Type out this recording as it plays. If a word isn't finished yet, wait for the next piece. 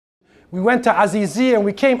We went to Aziziyah and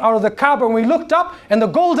we came out of the Kaaba and we looked up and the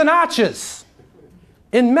golden arches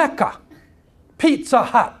in Mecca, Pizza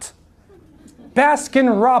Hut,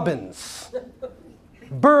 Baskin Robbins,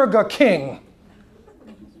 Burger King.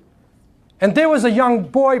 And there was a young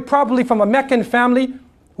boy, probably from a Meccan family,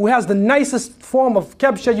 who has the nicest form of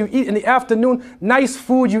kebsha you eat in the afternoon, nice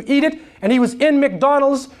food, you eat it, and he was in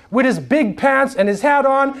McDonald's with his big pants and his hat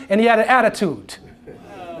on, and he had an attitude.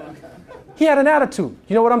 He had an attitude.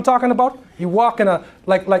 You know what I'm talking about? You walk in a,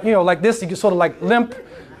 like this, you get sort of like limp,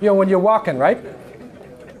 when you're walking, right?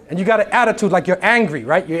 And you got an attitude like you're angry,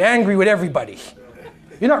 right? You're angry with everybody.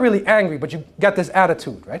 You're not really angry, but you got this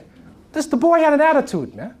attitude, right? The boy had an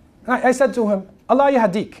attitude, man. And I said to him, Allah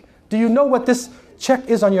Yahdik, do you know what this check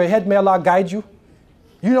is on your head? May Allah guide you.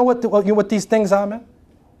 You know what these things are, man?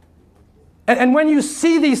 And when you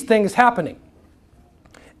see these things happening,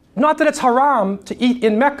 not that it's haram to eat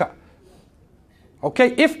in Mecca.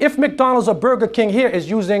 Okay, if McDonald's or Burger King here is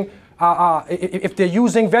using, if they're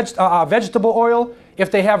using vegetable oil,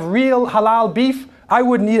 if they have real halal beef, I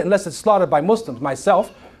wouldn't eat it unless it's slaughtered by Muslims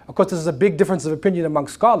myself. Of course, there's a big difference of opinion among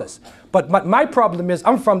scholars. But my problem is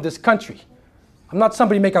I'm from this country. I'm not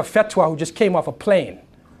somebody making a fatwa who just came off a plane.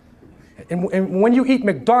 And when you eat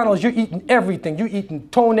McDonald's, you're eating everything. You're eating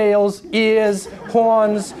toenails, ears,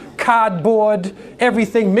 horns, cardboard,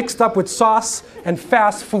 everything mixed up with sauce and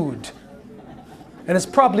fast food. And it's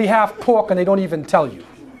probably half pork and they don't even tell you.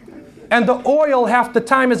 And the oil half the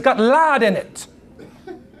time has got lard in it.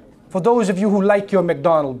 For those of you who like your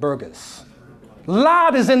McDonald's burgers.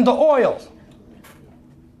 Lard is in the oil.